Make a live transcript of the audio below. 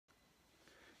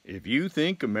If you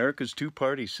think America's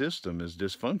two-party system is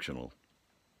dysfunctional,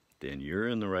 then you're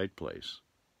in the right place.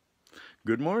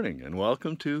 Good morning and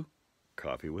welcome to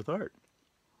Coffee with Art.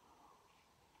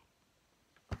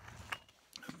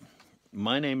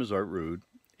 My name is Art Rude,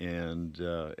 and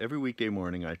every weekday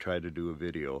morning I try to do a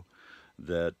video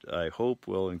that I hope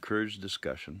will encourage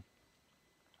discussion.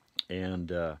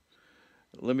 And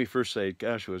let me first say,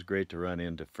 gosh, it was great to run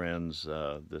into friends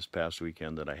this past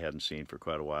weekend that I hadn't seen for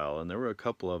quite a while. And there were a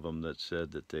couple of them that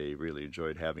said that they really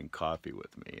enjoyed having coffee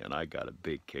with me, and I got a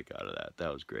big kick out of that.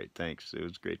 That was great. Thanks. It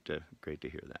was great to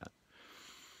hear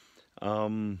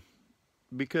that.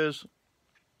 Because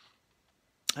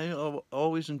I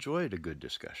always enjoyed a good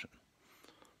discussion.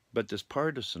 But this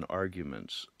partisan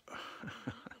arguments,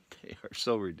 they are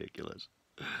so ridiculous.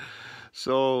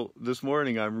 So this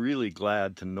morning I'm really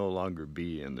glad to no longer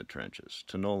be in the trenches,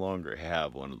 to no longer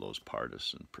have one of those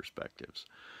partisan perspectives,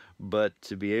 but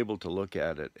to be able to look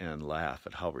at it and laugh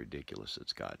at how ridiculous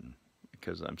it's gotten.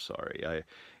 Because I'm sorry,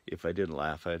 if I didn't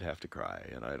laugh, I'd have to cry,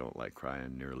 and I don't like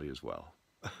crying nearly as well.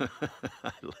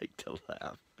 I like to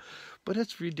laugh. But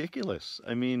it's ridiculous.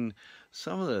 I mean,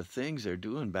 some of the things they're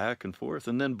doing back and forth,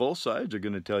 and then both sides are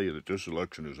going to tell you that this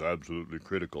election is absolutely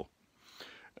critical.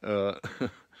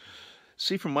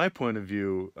 See, from my point of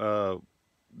view,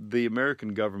 the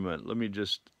American government, let me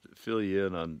just fill you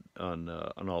in on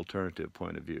an alternative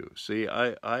point of view. See,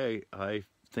 I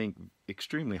think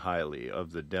extremely highly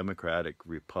of the democratic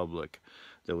republic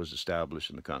that was established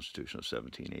in the Constitution of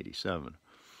 1787.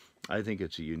 I think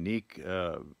it's a unique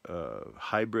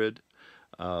hybrid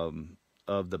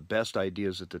of the best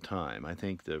ideas at the time. I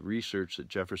think the research that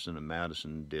Jefferson and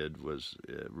Madison did was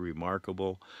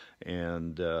remarkable,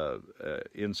 and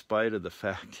in spite of the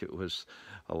fact it was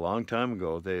a long time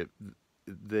ago, they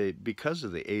because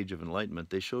of the Age of Enlightenment,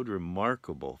 they showed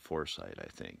remarkable foresight, I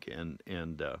think,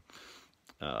 and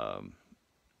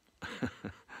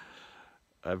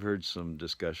I've heard some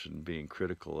discussion being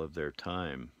critical of their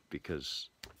time because,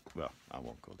 well, I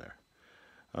won't go there.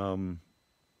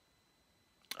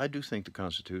 I do think the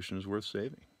Constitution is worth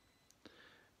saving.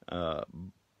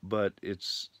 But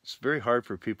it's very hard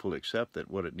for people to accept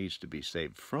that what it needs to be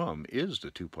saved from is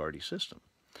the two-party system,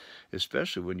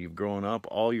 especially when you've grown up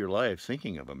all your life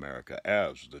thinking of America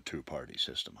as the two-party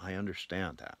system. I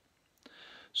understand that.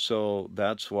 So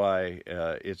that's why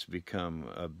it's become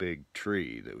a big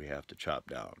tree that we have to chop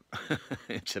down.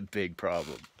 It's a big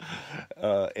problem.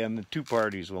 And the two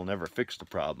parties will never fix the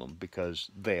problem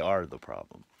because they are the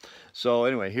problem. So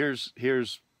anyway,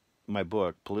 here's my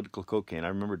book, Political Cocaine. I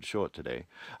remembered to show it today.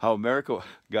 How America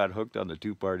got hooked on the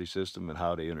two-party system and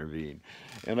how to intervene.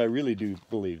 And I really do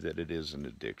believe that it is an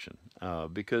addiction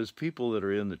because people that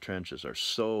are in the trenches are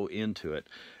so into it.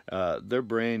 Their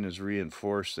brain is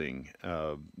reinforcing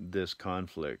this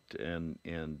conflict, and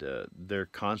they're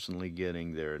constantly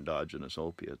getting their endogenous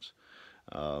opiates.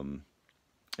 And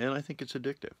I think it's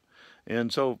addictive.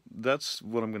 And so that's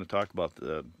what I'm going to talk about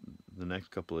the next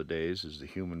couple of days is the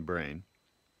human brain,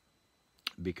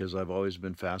 because I've always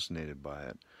been fascinated by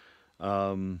it.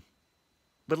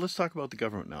 But let's talk about the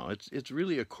government now. It's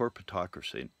really a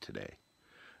corporatocracy today.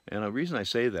 And the reason I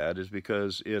say that is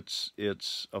because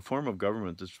it's a form of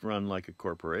government that's run like a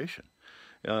corporation.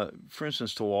 For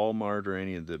instance, to Walmart or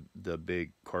any of the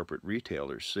big corporate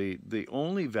retailers, see, the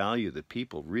only value that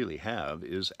people really have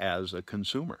is as a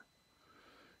consumer.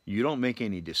 You don't make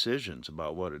any decisions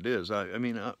about what it is. I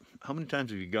mean, how many times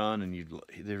have you gone and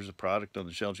there's a product on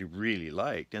the shelves you really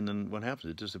liked, and then what happens?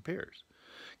 It disappears.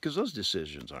 Because those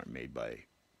decisions aren't made by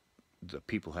the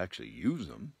people who actually use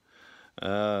them.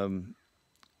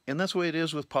 And that's the way it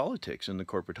is with politics in the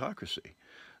corporatocracy.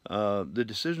 The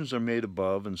decisions are made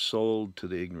above and sold to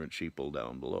the ignorant sheeple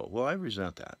down below. Well, I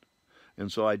resent that.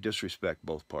 And so I disrespect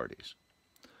both parties.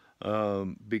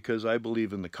 Because I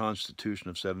believe in the Constitution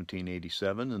of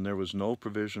 1787, and there was no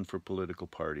provision for political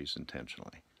parties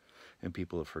intentionally. And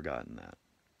people have forgotten that.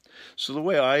 So the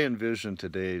way I envision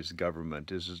today's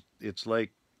government is it's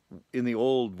like in the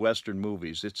old Western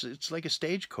movies. It's like a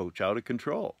stagecoach out of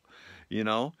control. You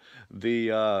know,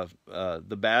 the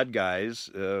bad guys,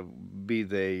 be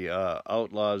they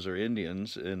outlaws or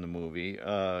Indians in the movie,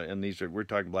 and we're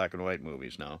talking black and white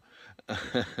movies now.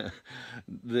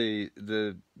 the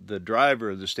driver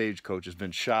of the stagecoach has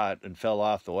been shot and fell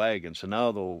off the wagon, so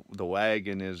now the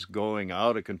wagon is going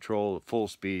out of control at full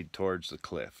speed towards the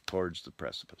cliff, towards the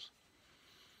precipice.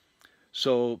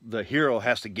 So the hero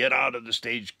has to get out of the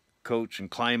stagecoach and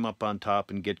climb up on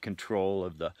top and get control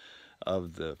of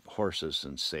the horses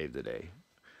and save the day.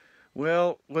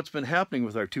 Well, what's been happening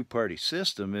with our two-party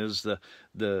system is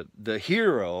the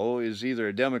hero is either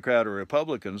a Democrat or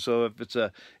Republican. So if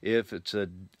it's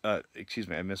a excuse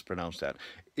me, I mispronounced that,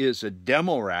 is a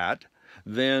Demorat,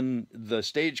 then the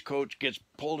stagecoach gets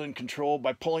pulled in control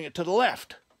by pulling it to the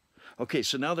left. Okay,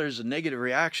 so now there's a negative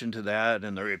reaction to that,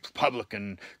 and the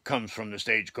Republican comes from the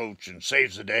stagecoach and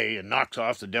saves the day and knocks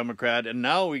off the Democrat, and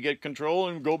now we get control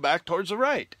and go back towards the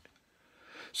right.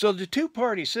 So the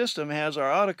two-party system has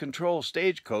our out-of-control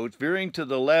stagecoach veering to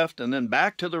the left and then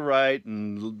back to the right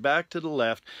and back to the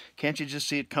left. Can't you just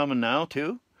see it coming now,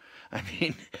 too? I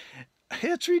mean,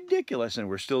 it's ridiculous, and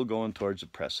we're still going towards a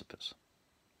precipice.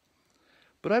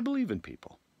 But I believe in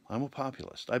people. I'm a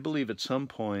populist. I believe at some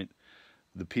point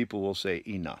the people will say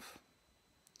enough.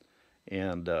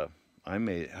 And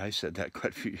I said that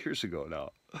quite a few years ago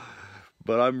now.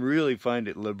 But I'm really find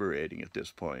it liberating at this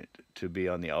point to be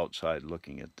on the outside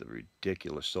looking at the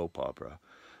ridiculous soap opera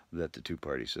that the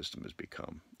two-party system has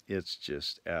become. It's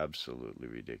just absolutely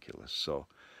ridiculous. So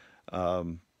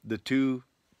the two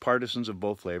partisans of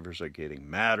both flavors are getting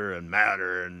madder and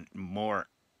madder, and more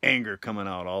anger coming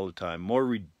out all the time, more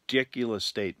ridiculous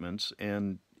statements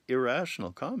and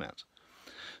irrational comments.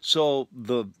 So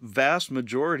the vast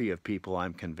majority of people,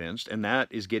 I'm convinced, and that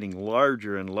is getting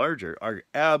larger and larger, are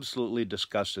absolutely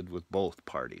disgusted with both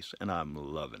parties, and I'm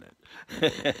loving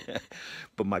it.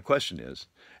 But my question is,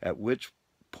 at which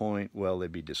point will they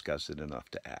be disgusted enough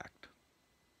to act?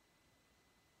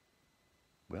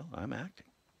 Well, I'm acting.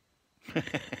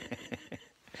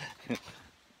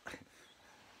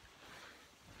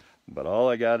 But all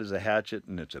I got is a hatchet,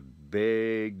 and it's a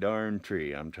big darn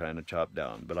tree I'm trying to chop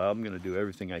down. But I'm going to do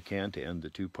everything I can to end the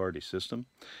two-party system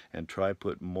and try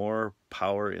put more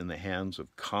power in the hands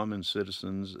of common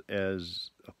citizens as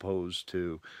opposed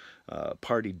to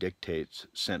party dictates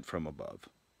sent from above.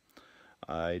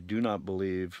 I do not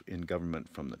believe in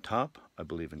government from the top. I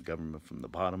believe in government from the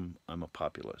bottom. I'm a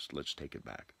populist. Let's take it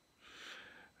back.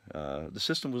 The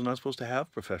system was not supposed to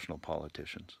have professional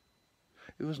politicians.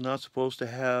 It was not supposed to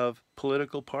have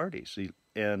political parties.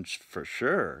 And for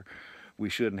sure, we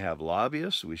shouldn't have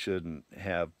lobbyists. We shouldn't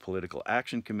have political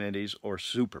action committees or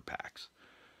super PACs.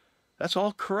 That's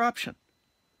all corruption.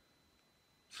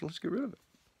 So let's get rid of it.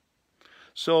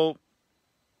 So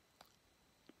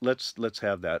let's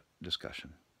have that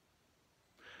discussion.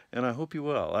 And I hope you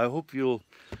will. I hope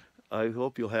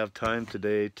you'll have time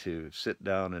today to sit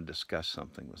down and discuss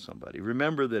something with somebody.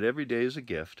 Remember that every day is a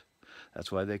gift.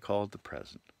 That's why they call it the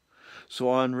present.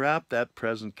 So unwrap that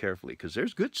present carefully, because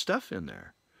there's good stuff in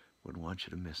there. Wouldn't want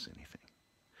you to miss anything.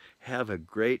 Have a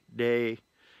great day.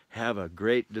 Have a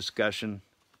great discussion.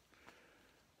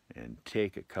 And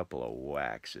take a couple of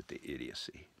whacks at the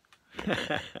idiocy.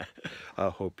 I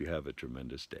hope you have a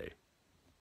tremendous day.